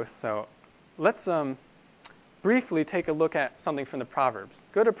to both, so let's briefly take a look at something from the Proverbs.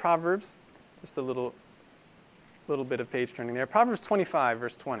 Go to Proverbs, just a little bit of page turning there. Proverbs 25,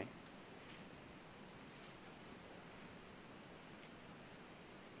 verse 20.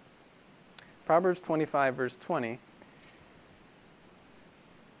 Proverbs 25, verse 20.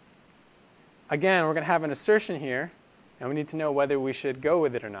 Again, we're going to have an assertion here, and we need to know whether we should go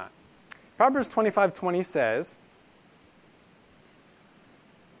with it or not. Proverbs 25:20 says,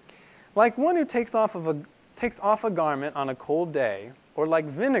 like one who takes off a garment on a cold day, or like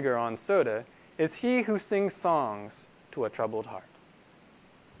vinegar on soda, is he who sings songs to a troubled heart.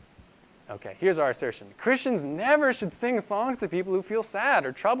 Okay, here's our assertion. Christians never should sing songs to people who feel sad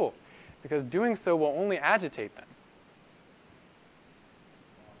or troubled, because doing so will only agitate them.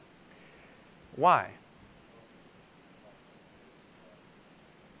 Why?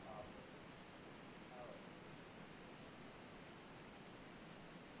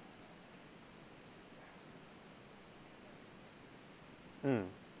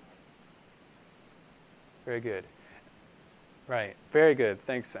 Very good. Right. Very good.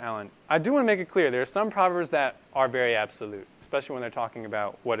 Thanks, Alan. I do want to make it clear there are some proverbs that are very absolute, especially when they're talking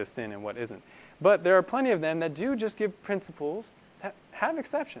about what is sin and what isn't. But there are plenty of them that do just give principles that have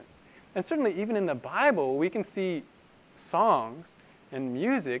exceptions. And certainly even in the Bible, we can see songs and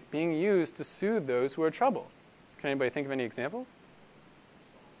music being used to soothe those who are troubled. Can anybody think of any examples?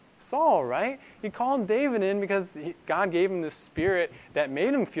 Saul, right? He called David in because God gave him this spirit that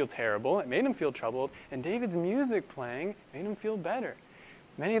made him feel terrible, it made him feel troubled, and David's music playing made him feel better.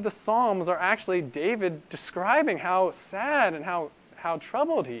 Many of the Psalms are actually David describing how sad and how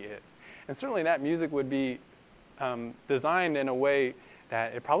troubled he is. And certainly that music would be designed in a way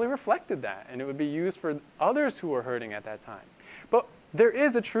that it probably reflected that, and it would be used for others who were hurting at that time. But there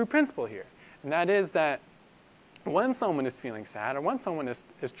is a true principle here, and that is that when someone is feeling sad or when someone is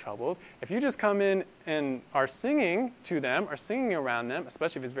troubled, if you just come in and are singing to them or singing around them,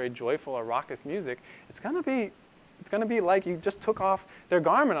 especially if it's very joyful or raucous music, it's going to be like you just took off their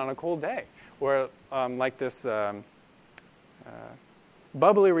garment on a cold day, or like this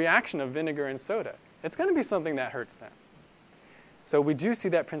bubbly reaction of vinegar and soda. It's going to be something that hurts them. So we do see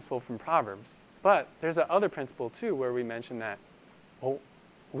that principle from Proverbs, but there's that other principle too where we mention that, well,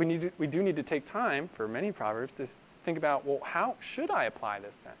 we do need to take time for many Proverbs to think about, well, how should I apply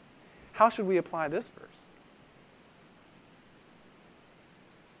this then? How should we apply this verse?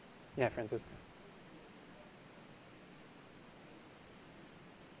 Yeah, Francisco.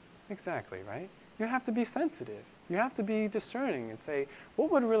 Exactly, right? You have to be sensitive. You have to be discerning and say, what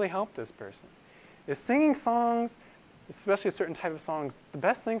would really help this person? Is singing songs, especially a certain type of songs, the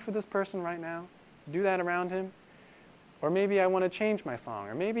best thing for this person right now? Do that around him? Or maybe I want to change my song.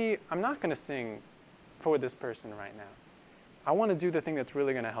 Or maybe I'm not going to sing for this person right now. I want to do the thing that's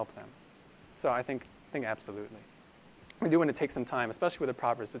really going to help them. So I think absolutely. We do want to take some time, especially with the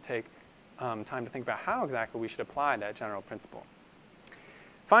Proverbs, to take time to think about how exactly we should apply that general principle.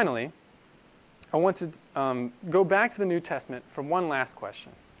 Finally, I want to go back to the New Testament for one last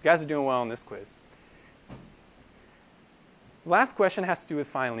question. You guys are doing well on this quiz. Last question has to do with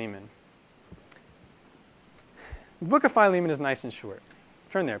Philemon. The book of Philemon is nice and short.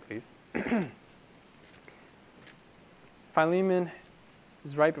 Turn there, please. Philemon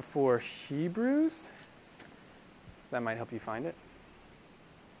is right before Hebrews. That might help you find it.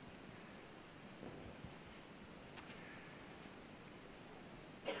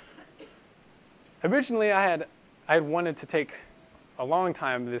 Originally, I had wanted to take a long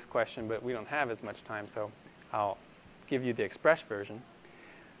time with this question, but we don't have as much time, so I'll give you the express version.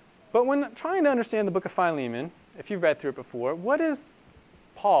 But when trying to understand the book of Philemon, if you've read through it before, what is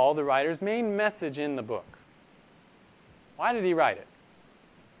Paul, the writer's, main message in the book? Why did he write it?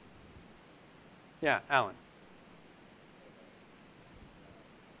 Yeah, Alan.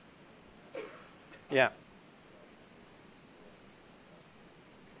 Yeah.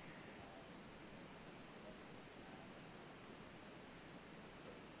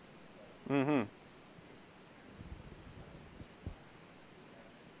 Mm-hmm.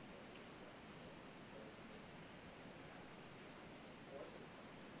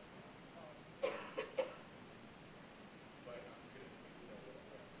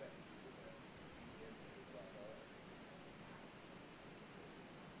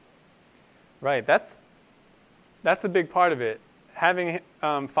 Right, that's a big part of it. Having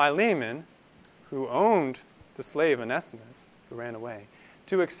Philemon, who owned the slave Onesimus, who ran away,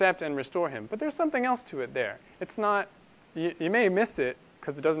 to accept and restore him. But there's something else to it there. It's not, you may miss it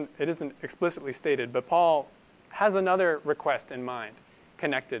because it isn't explicitly stated, but Paul has another request in mind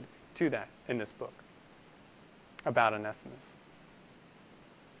connected to that in this book about Onesimus.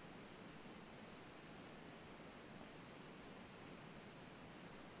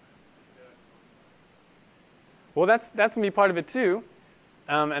 Well, that's going to be part of it too,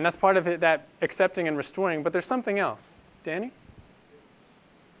 and that's part of it, that accepting and restoring. But there's something else, Danny.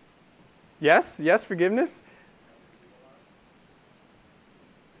 Yes, forgiveness.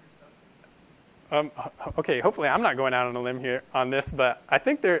 Okay, hopefully I'm not going out on a limb here on this, but I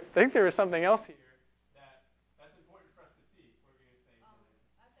think there is something else here that's important for us to see. What were you saying?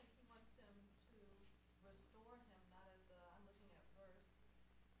 I think he wants him to restore him, not as I'm looking at verse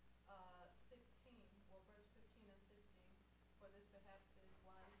 16, or verse 15 and 16. For this perhaps is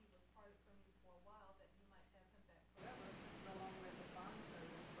why he was parted from you for a while, that you might have him back forever, no longer as a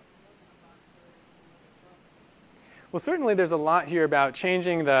bondservant, but more than a bondservant and another brother. Well, certainly there's a lot here about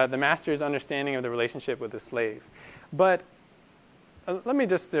changing the master's understanding of the relationship with the slave. But let me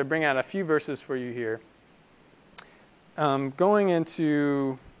just bring out a few verses for you here. Going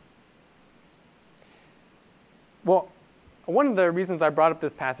into, well, one of the reasons I brought up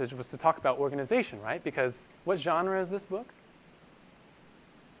this passage was to talk about organization, right? Because what genre is this book?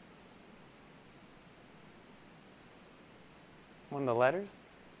 One of the letters?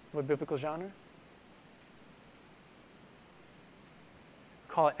 What biblical genre?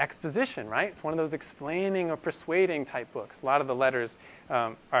 Call it exposition, right? It's one of those explaining or persuading type books. A lot of the letters,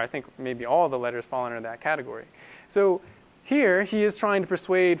 or I think maybe all of the letters fall under that category. So here he is trying to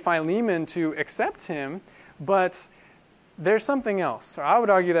persuade Philemon to accept him, but there's something else. Or I would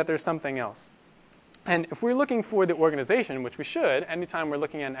argue that there's something else. And if we're looking for the organization, which we should, anytime we're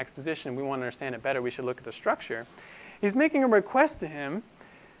looking at an exposition, we want to understand it better, we should look at the structure. He's making a request to him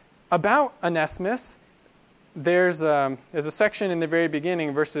about Onesimus. There's a section in the very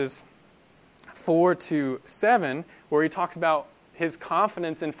beginning, verses 4 to 7, where he talks about his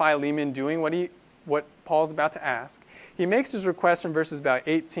confidence in Philemon doing what Paul's about to ask. He makes his request from verses about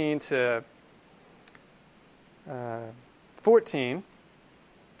 18 to 14,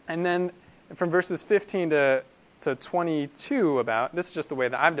 and then from verses 15 to 22 this is just the way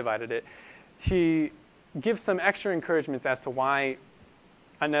that I've divided it, he gives some extra encouragements as to why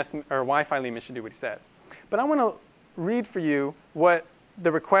Philemon should do what he says. But I want to read for you what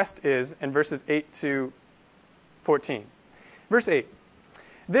the request is in verses 8 to 14. Verse 8,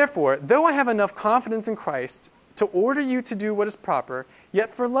 "Therefore, though I have enough confidence in Christ to order you to do what is proper, yet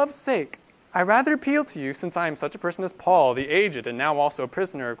for love's sake, I rather appeal to you, since I am such a person as Paul, the aged, and now also a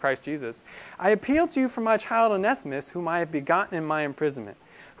prisoner of Christ Jesus. I appeal to you for my child Onesimus, whom I have begotten in my imprisonment,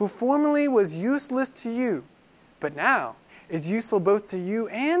 who formerly was useless to you, but now is useful both to you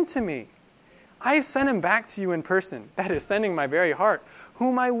and to me. I have sent him back to you in person, that is, sending my very heart,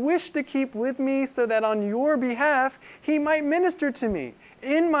 whom I wish to keep with me, so that on your behalf he might minister to me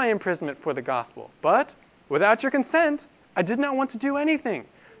in my imprisonment for the gospel. But without your consent, I did not want to do anything,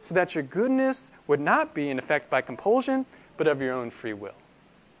 so that your goodness would not be in effect by compulsion, but of your own free will."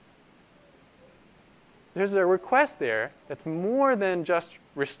 There's a request there that's more than just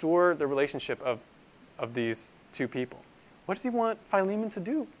restore the relationship of these two people. What does he want Philemon to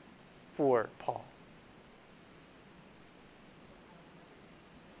do for Paul?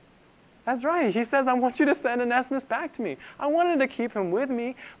 That's right. He says, I want you to send Onesimus back to me. I wanted to keep him with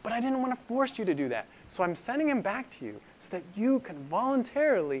me, but I didn't want to force you to do that. So I'm sending him back to you so that you can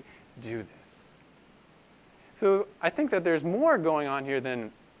voluntarily do this. So I think that there's more going on here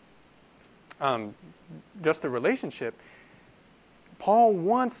than just the relationship. Paul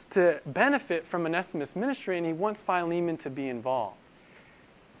wants to benefit from Onesimus' ministry, and he wants Philemon to be involved.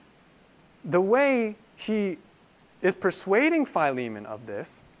 The way he is persuading Philemon of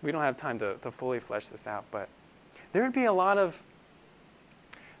this, we don't have time to fully flesh this out, but there would be a lot of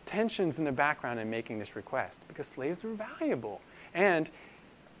tensions in the background in making this request, because slaves were valuable. And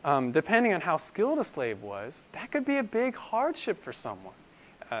depending on how skilled a slave was, that could be a big hardship for someone.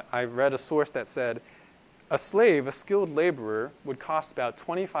 I read a source that said a slave, a skilled laborer, would cost about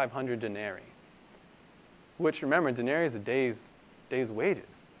 2,500 denarii, which, remember, denarii is a day's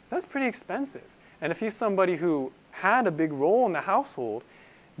wages. So that's pretty expensive. And if he's somebody who had a big role in the household,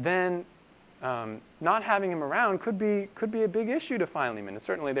 then not having him around could be a big issue to Philemon. And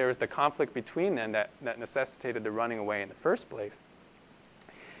certainly there was the conflict between them that necessitated the running away in the first place.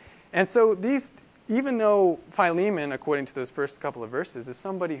 And so even though Philemon, according to those first couple of verses, is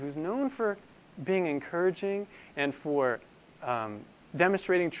somebody who's known for being encouraging and for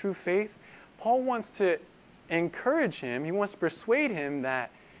demonstrating true faith, Paul wants to encourage him. He wants to persuade him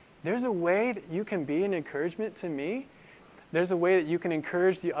that there's a way that you can be an encouragement to me. There's a way that you can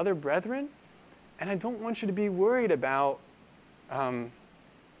encourage the other brethren. And I don't want you to be worried about the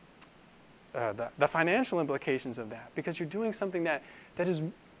financial implications of that, because you're doing something that is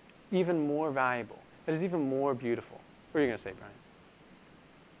even more valuable, that is even more beautiful. What are you going to say, Brian?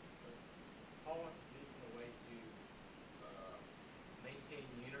 Paul wants to do this in a way to maintain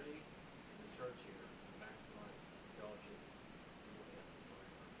unity in the church here and maximize fellowship.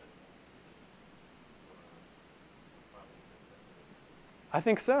 I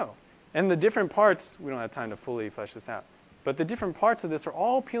think so. And the different parts, we don't have time to fully flesh this out, but the different parts of this are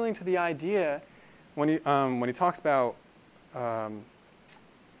all appealing to the idea when he talks about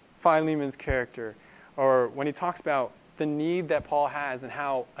Philemon's character, or when he talks about the need that Paul has and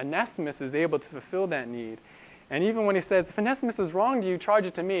how Onesimus is able to fulfill that need. And even when he says, if Onesimus is wronged you, charge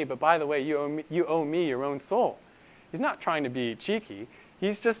it to me, but by the way, you owe me your own soul. He's not trying to be cheeky.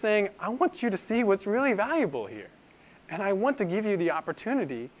 He's just saying, I want you to see what's really valuable here. And I want to give you the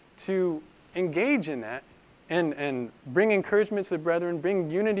opportunity to engage in that and bring encouragement to the brethren, bring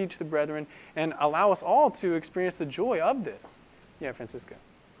unity to the brethren, and allow us all to experience the joy of this. Yeah, Francisco.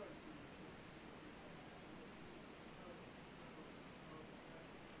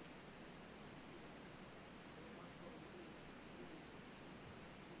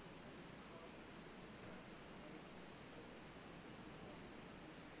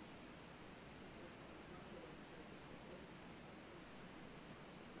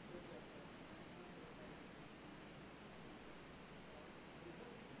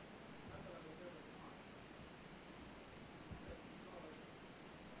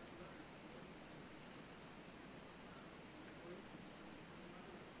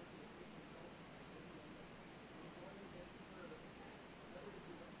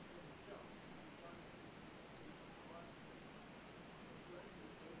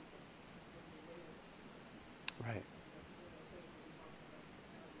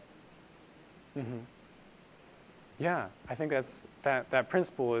 Yeah, I think that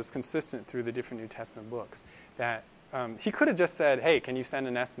principle is consistent through the different New Testament books. That he could have just said, hey, can you send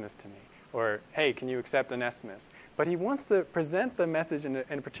Onesimus to me? Or, hey, can you accept Onesimus? But he wants to present the message in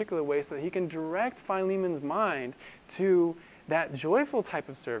a particular way so that he can direct Philemon's mind to that joyful type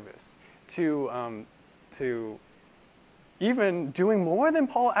of service, to even doing more than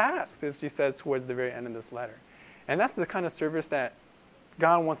Paul asked, as he says towards the very end of this letter. And that's the kind of service that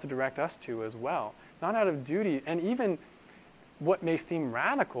God wants to direct us to as well. Not out of duty, and even what may seem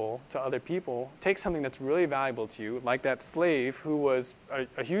radical to other people, take something that's really valuable to you, like that slave who was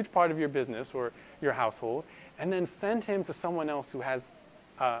a huge part of your business or your household, and then send him to someone else who has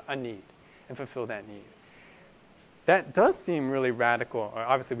a need and fulfill that need. That does seem really radical.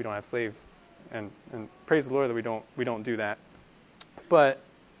 Obviously, we don't have slaves, and praise the Lord that we don't do that. But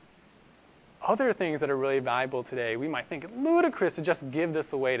other things that are really valuable today, we might think it ludicrous to just give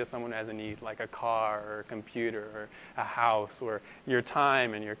this away to someone who has a need, like a car or a computer or a house or your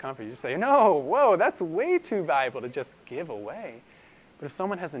time and your comfort. You just say, no, whoa, that's way too valuable to just give away. But if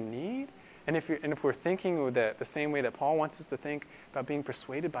someone has a need, and if we're thinking the same way that Paul wants us to think about being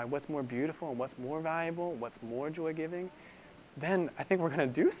persuaded by what's more beautiful and what's more valuable, what's more joy-giving, then I think we're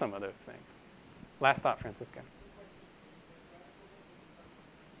going to do some of those things. Last thought, Francisco.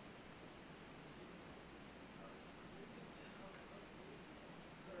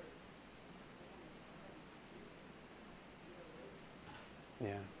 Yeah.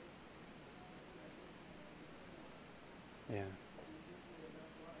 Yeah.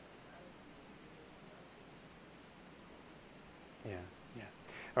 Yeah. Yeah.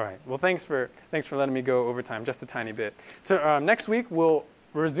 All right. Well, thanks for letting me go over time just a tiny bit. So next week we'll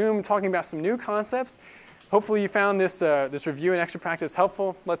resume talking about some new concepts. Hopefully you found this review and extra practice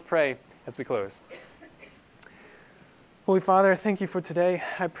helpful. Let's pray as we close. Holy Father, thank you for today.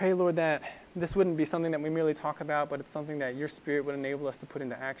 I pray, Lord, that this wouldn't be something that we merely talk about, but it's something that your Spirit would enable us to put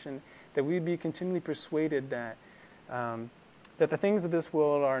into action, that we'd be continually persuaded that that the things of this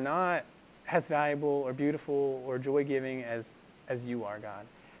world are not as valuable or beautiful or joy-giving as you are, God.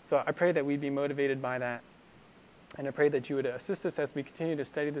 So I pray that we'd be motivated by that, and I pray that you would assist us as we continue to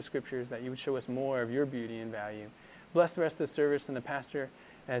study the Scriptures, that you would show us more of your beauty and value. Bless the rest of the service and the pastor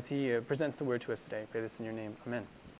as he presents the word to us today. I pray this in your name. Amen.